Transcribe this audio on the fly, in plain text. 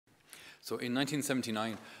So in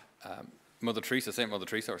 1979, Mother Teresa, St. Mother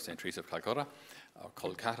Teresa, or St. Teresa of Calcutta, or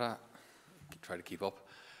Kolkata, try to keep up,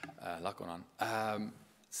 a lot going on.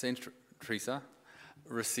 St. Teresa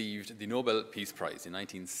received the Nobel Peace Prize in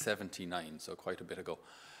 1979, so quite a bit ago.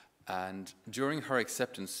 And during her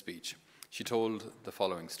acceptance speech, she told the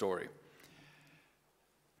following story.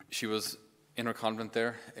 She was in her convent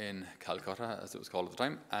there in Calcutta, as it was called at the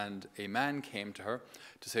time, and a man came to her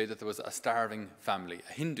to say that there was a starving family,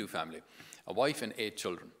 a Hindu family, a wife and 8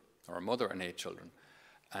 children, or a mother and 8 children,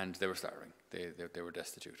 and they were starving. They were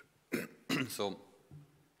destitute. So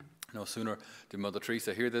no sooner did Mother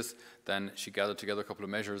Teresa hear this than she gathered together a couple of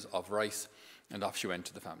measures of rice, and off she went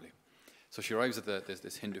to the family. So she arrives at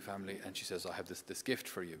this Hindu family, and she says, I have this gift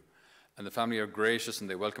for you. And the family are gracious, and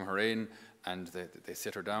they welcome her in, and they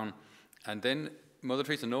sit her down. And then Mother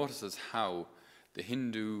Teresa notices how the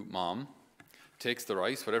Hindu mom takes the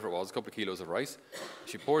rice, whatever it was, a couple of kilos of rice,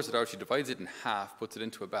 she pours it out, she divides it in half, puts it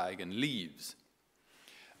into a bag, and leaves.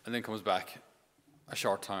 And then comes back a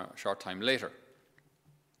short time later.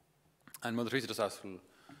 And Mother Teresa just asks, well,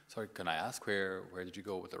 sorry, can I ask, where did you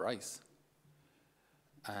go with the rice?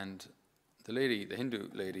 And the Hindu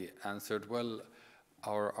lady answered, well,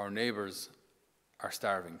 our neighbors are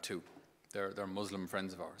starving too. They're Muslim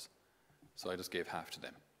friends of ours. So I just gave half to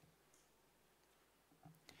them.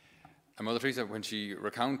 And Mother Teresa, when she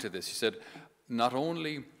recounted this, she said, not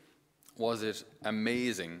only was it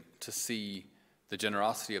amazing to see the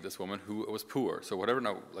generosity of this woman who was poor. So whatever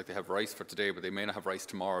now, like they have rice for today, but they may not have rice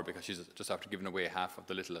tomorrow because she's just after giving away half of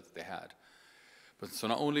the little that they had. But so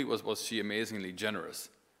not only was she amazingly generous,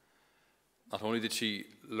 not only did she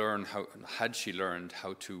had she learned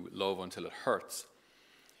how to love until it hurts,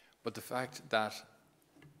 but the fact that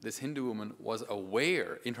this Hindu woman was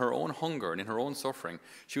aware in her own hunger and in her own suffering,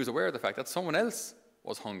 she was aware of the fact that someone else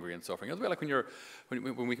was hungry and suffering. It's a bit like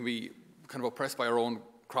when we can be kind of oppressed by our own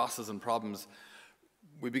crosses and problems,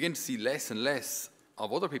 we begin to see less and less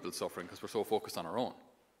of other people's suffering because we're so focused on our own.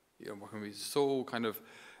 You know, we can be so kind of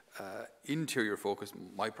interior focused,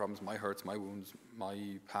 my problems, my hurts, my wounds,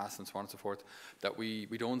 my past, and so on and so forth, that we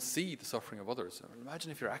don't see the suffering of others. Imagine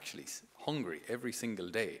if you're actually hungry every single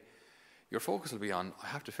day. Your focus will be on, I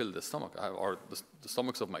have to fill the stomach, or the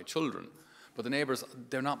stomachs of my children, but the neighbours,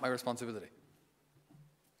 they're not my responsibility.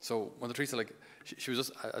 So Mother Teresa, she was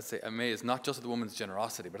just, I'd say, amazed, not just at the woman's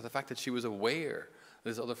generosity, but at the fact that she was aware that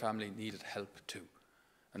this other family needed help too,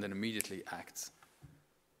 and then immediately acts.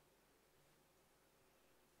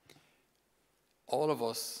 All of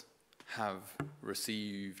us have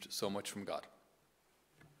received so much from God.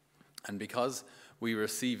 And because we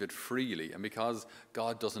receive it freely, and because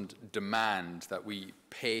God doesn't demand that we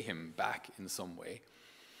pay him back in some way,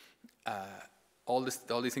 all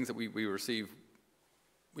these things that we receive,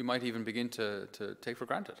 we might even begin to take for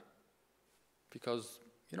granted. Because,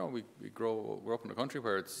 you know, we're up in a country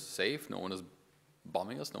where it's safe, no one is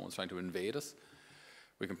bombing us, no one's trying to invade us.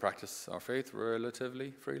 We can practice our faith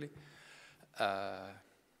relatively freely.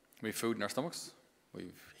 We have food in our stomachs, we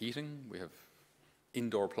have heating, we have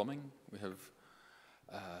indoor plumbing, we have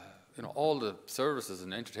all the services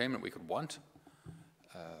and entertainment we could want.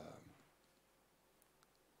 I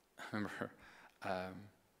remember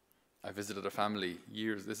I visited a family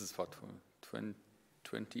this is what,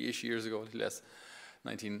 20-ish years ago, a little less,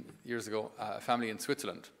 19 years ago, a family in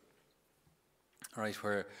Switzerland, right,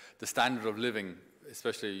 where the standard of living,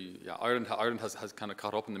 especially Ireland has kind of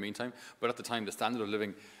caught up in the meantime, but at the time the standard of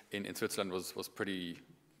living in Switzerland was pretty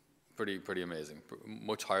amazing,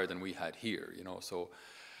 much higher than we had here, you know. So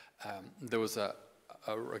there was a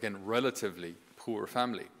again relatively poor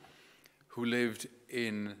family who lived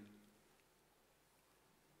in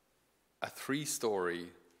a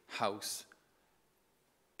 3-story house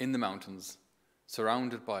in the mountains,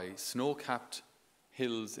 surrounded by snow-capped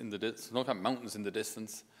hills snow-capped mountains in the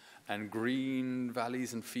distance, and green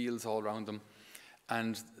valleys and fields all around them.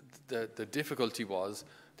 And the difficulty was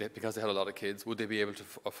that because they had a lot of kids, would they be able to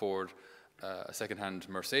afford a second-hand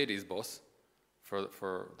Mercedes bus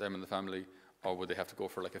for them and the family, or would they have to go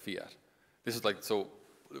for like a Fiat? This is like, so,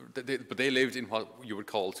 but they lived in what you would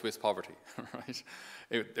call Swiss poverty, right?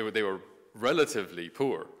 They were relatively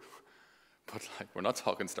poor, but like we're not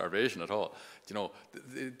talking starvation at all. You know,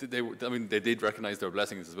 they did recognize their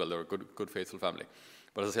blessings as well. They were a good faithful family.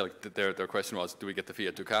 But as I say, like their question was, do we get the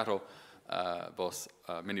Fiat Ducato bus,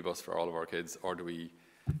 minibus for all of our kids, or will we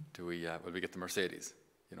get the Mercedes?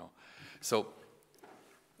 You know, so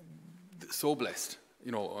blessed.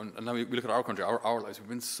 You know, and now we look at our country, our lives. We've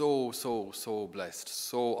been so blessed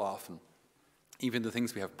so often. Even the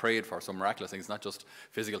things we have prayed for, some miraculous things, not just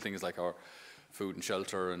physical things like our food and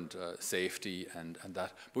shelter and safety and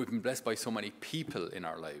that. But we've been blessed by so many people in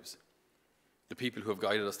our lives. The people who have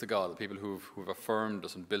guided us to God, the people who've affirmed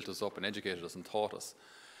us and built us up and educated us and taught us.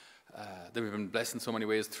 That we've been blessed in so many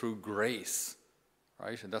ways through grace,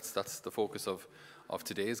 right? And that's the focus of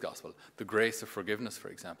today's gospel. The grace of forgiveness, for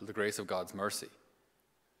example, the grace of God's mercy.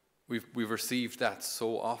 We've received that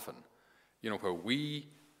so often, where we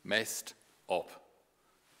messed up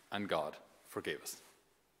and God forgave us.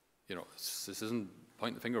 This isn't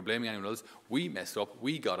pointing the finger or blaming anyone else. We messed up,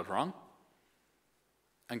 we got it wrong,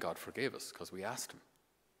 and God forgave us because we asked him.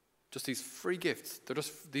 Just these free gifts. They're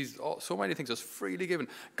just so many things just freely given.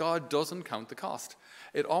 God doesn't count the cost.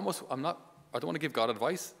 I don't want to give God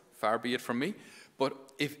advice, far be it from me,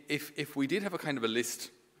 but if we did have a kind of a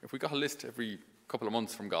list, if we got a list every couple of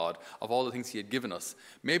months from God of all the things he had given us,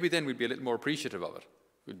 maybe then we'd be a little more appreciative of it.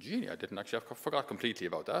 Good genie, I forgot completely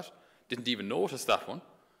about that. Didn't even notice that one.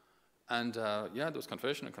 And there was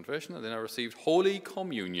confession, and then I received Holy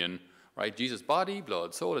Communion, right? Jesus' body,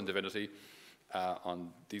 blood, soul, and divinity.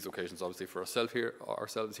 On these occasions, obviously, for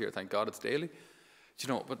ourselves here, thank God it's daily.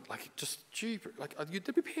 But just cheaper,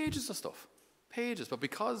 there'd be pages of stuff. Pages, but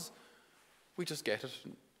because we just get it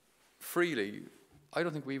freely, I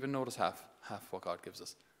don't think we even notice half what God gives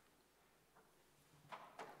us.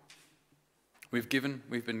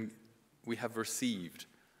 We have received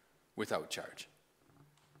without charge.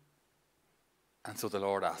 And so the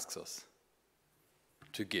Lord asks us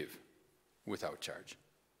to give without charge.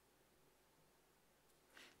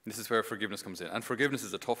 This is where forgiveness comes in. And forgiveness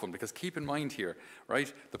is a tough one because keep in mind here,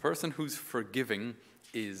 right, the person who's forgiving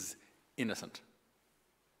is innocent.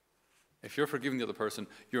 If you're forgiving the other person,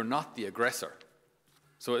 you're not the aggressor.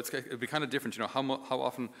 So it'd be kind of different, how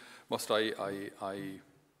often must I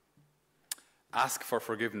ask for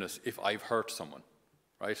forgiveness if I've hurt someone,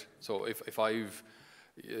 right? So if I've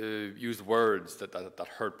used words that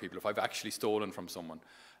hurt people, if I've actually stolen from someone,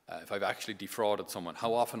 if I've actually defrauded someone,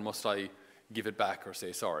 how often must I give it back or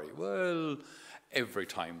say sorry? Well, every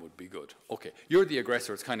time would be good. Okay, you're the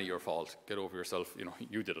aggressor, it's kind of your fault. Get over yourself,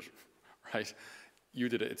 you did it, right? You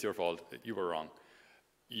did it, it's your fault, you were wrong.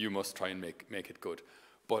 You must try and make it good.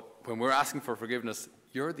 But when we're asking for forgiveness,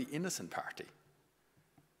 you're the innocent party.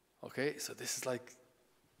 Okay, so this is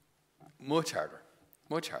much harder,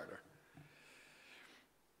 much harder.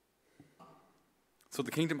 So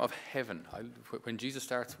the kingdom of heaven, when Jesus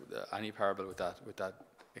starts any parable with that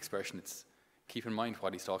expression, keep in mind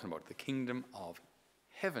what he's talking about. The kingdom of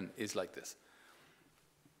heaven is like this.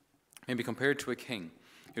 Maybe compared to a king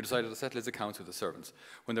who decided to settle his accounts with the servants.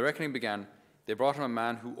 When the reckoning began, they brought him a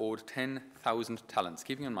man who owed 10,000 talents.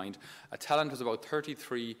 Keeping in mind, a talent was about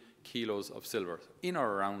 33 kilos of silver, in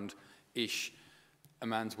or around-ish a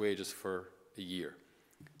man's wages for a year.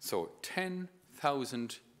 So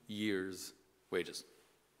 10,000 years' wages.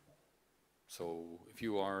 So if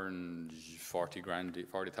you earn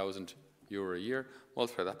 40,000 euro a year,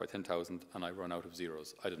 multiply that by 10,000 and I run out of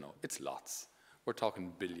zeros. I don't know, it's lots. We're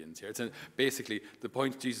talking billions here. Basically, the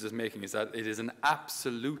point Jesus is making is that it is an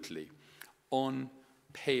absolutely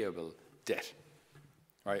unpayable debt.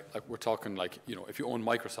 Right? We're talking if you own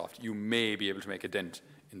Microsoft, you may be able to make a dent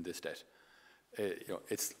in this debt.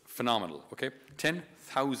 It's phenomenal, okay?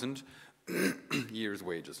 10,000 years'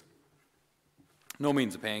 wages. No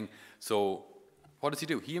means of paying. So what does he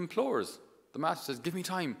do? He implores. The master says, give me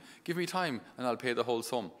time, and I'll pay the whole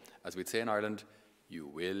sum. As we'd say in Ireland, you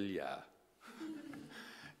will, yeah.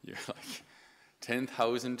 You're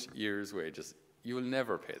 10,000 years' wages. You will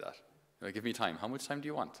never pay that. Give me time. How much time do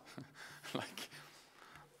you want?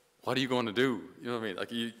 What are you going to do? You know what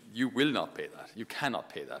I mean? You will not pay that. You cannot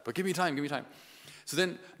pay that. But give me time. So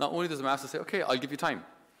then, not only does the master say, okay, I'll give you time.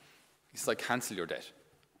 He's cancel your debt.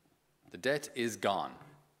 The debt is gone.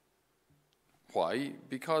 Why?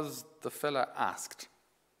 Because the fella asked.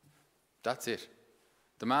 That's it.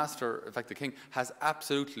 The master, in fact the king, has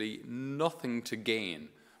absolutely nothing to gain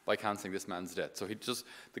by cancelling this man's debt. So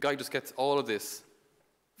the guy just gets all of this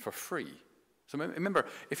for free. So remember,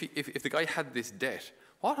 if the guy had this debt,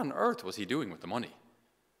 what on earth was he doing with the money?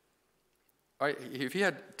 Right? If he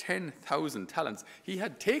had 10,000 talents, he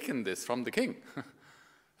had taken this from the king.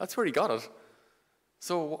 That's where he got it.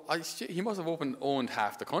 So he must have owned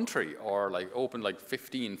half the country, or opened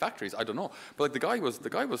 15 factories. I don't know. But the guy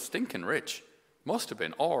was stinking rich, must have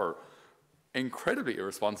been, or incredibly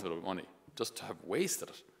irresponsible with money, just to have wasted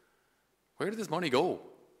it. Where did this money go?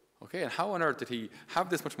 Okay, and how on earth did he have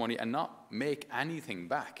this much money and not make anything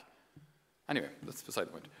back? Anyway, that's beside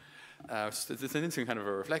the point. It's an interesting kind of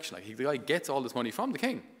a reflection. The guy gets all this money from the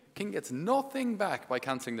king. King gets nothing back by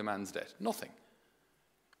cancelling the man's debt. Nothing.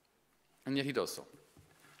 And yet he does so.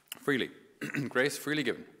 Freely. Grace freely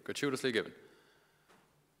given, gratuitously given.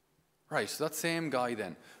 Right, so that same guy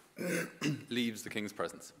then leaves the king's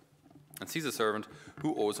presence and sees a servant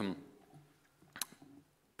who owes him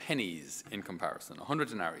pennies in comparison, 100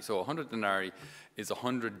 denarii. So 100 denarii is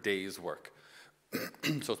 100 days' work. So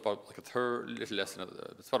it's about like little less than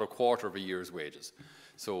it's about a quarter of a year's wages.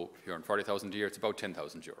 So if you're on 40,000 a year, it's about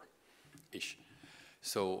 10,000 euro-ish.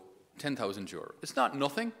 So 10,000 euro. It's not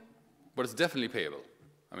nothing, but it's definitely payable.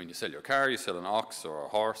 I mean, you sell your car, you sell an ox or a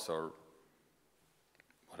horse or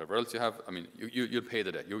whatever else you have. I mean, you'd pay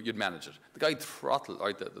the debt. You'd manage it. The guy throttled,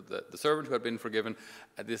 right, the servant who had been forgiven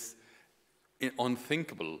at this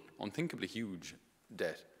unthinkably huge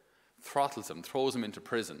debt, throttles him, throws him into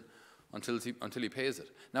prison until he pays it.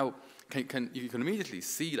 Now, you can immediately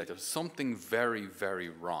see like there's something very, very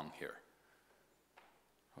wrong here.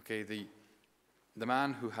 Okay, the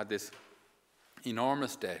man who had this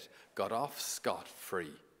enormous debt got off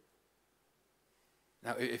scot-free.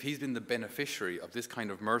 Now, if he's been the beneficiary of this kind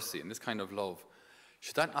of mercy and this kind of love,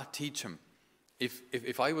 should that not teach him?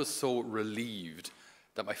 If I was so relieved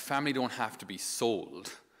that my family don't have to be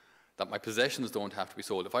sold, that my possessions don't have to be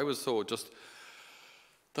sold, if I was so just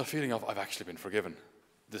the feeling of I've actually been forgiven,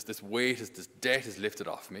 this weight, this debt is lifted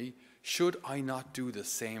off me, should I not do the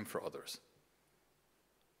same for others?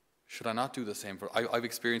 Should I not do the same for... I've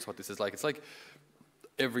experienced what this is like. It's like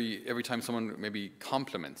every time someone maybe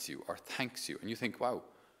compliments you or thanks you, and you think, wow,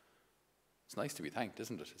 it's nice to be thanked,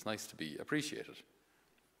 isn't it? It's nice to be appreciated.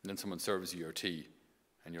 And then someone serves you your tea,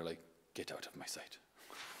 and you're like, get out of my sight.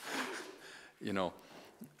 You know,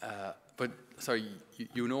 but sorry,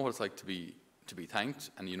 you know what it's like to be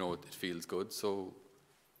thanked, and you know it feels good, so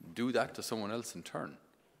do that to someone else in turn.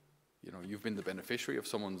 You know, you've been the beneficiary of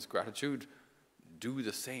someone's gratitude, do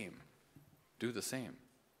the same. Do the same.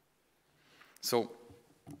 So,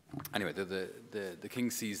 anyway, the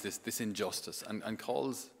king sees this injustice and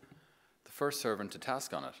calls the first servant to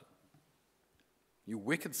task on it. You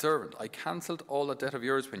wicked servant, I cancelled all that debt of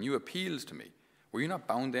yours when you appealed to me. Were you not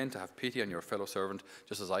bound then to have pity on your fellow servant,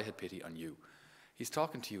 just as I had pity on you? He's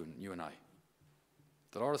talking to you and I.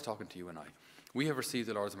 The Lord is talking to you and I. We have received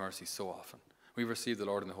the Lord's mercy so often. We've received the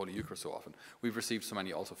Lord in the Holy Eucharist so often. We've received so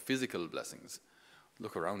many also physical blessings.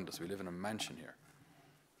 Look around us. We live in a mansion here.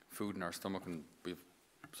 Food in our stomach, and we've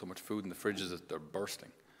so much food in the fridges that they're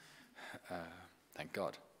bursting. Thank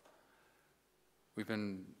God. We've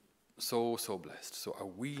been so blessed. So are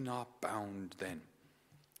we not bound then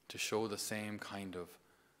to show the same kind of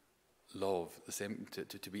love, the same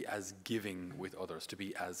to be as giving with others, to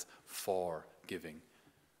be as forgiving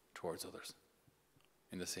towards others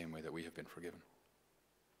in the same way that we have been forgiven?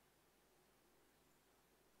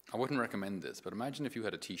 I wouldn't recommend this, but imagine if you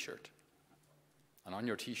had a t-shirt, and on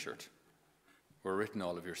your t-shirt were written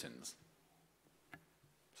all of your sins.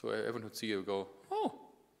 So everyone would see you go, oh,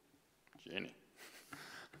 Jenny.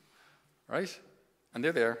 Right? And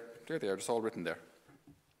they're there, just all written there.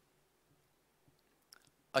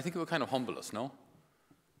 I think it would kind of humble us, no?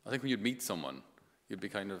 I think when you'd meet someone, you'd be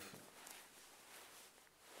kind of,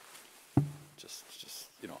 just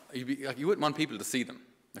you know, you wouldn't want people to see them.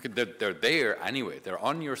 Like they're there anyway. They're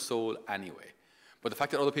on your soul anyway. But the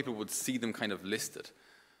fact that other people would see them kind of listed.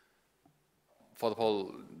 Father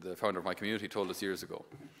Paul, the founder of my community, told us years ago.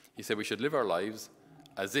 He said we should live our lives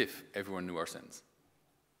as if everyone knew our sins,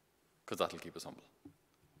 because that'll keep us humble.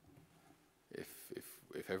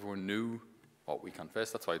 If everyone knew what we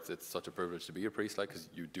confess, that's why it's such a privilege to be a priest, like, because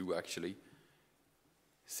you do actually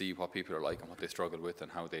see what people are like and what they struggle with and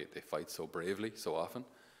how they fight so bravely so often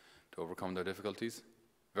to overcome their difficulties.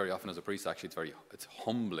 Very often as a priest, actually, it's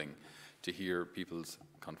humbling to hear people's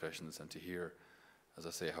confessions and to hear, as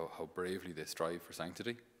I say, how bravely they strive for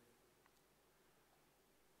sanctity.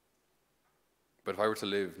 But if I were to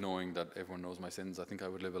live knowing that everyone knows my sins, I think I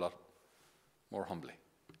would live a lot more humbly.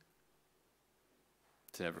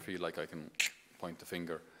 To never feel like I can point the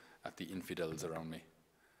finger at the infidels around me.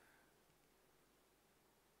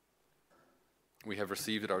 We have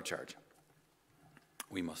received at our charge.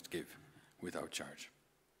 We must give without charge.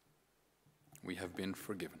 We have been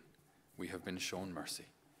forgiven. We have been shown mercy.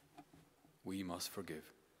 We must forgive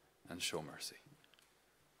and show mercy.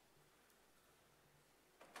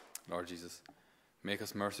 Lord Jesus, make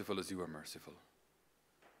us merciful as you are merciful.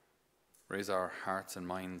 Raise our hearts and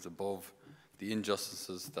minds above the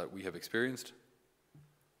injustices that we have experienced,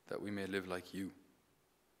 that we may live like you,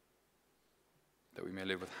 that we may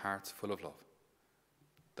live with hearts full of love,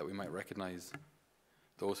 that we might recognize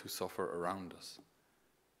those who suffer around us,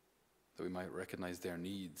 that we might recognize their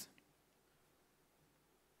needs.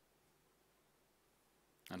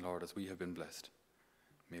 And Lord, as we have been blessed,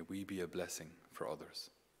 may we be a blessing for others.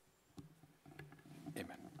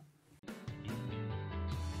 Amen.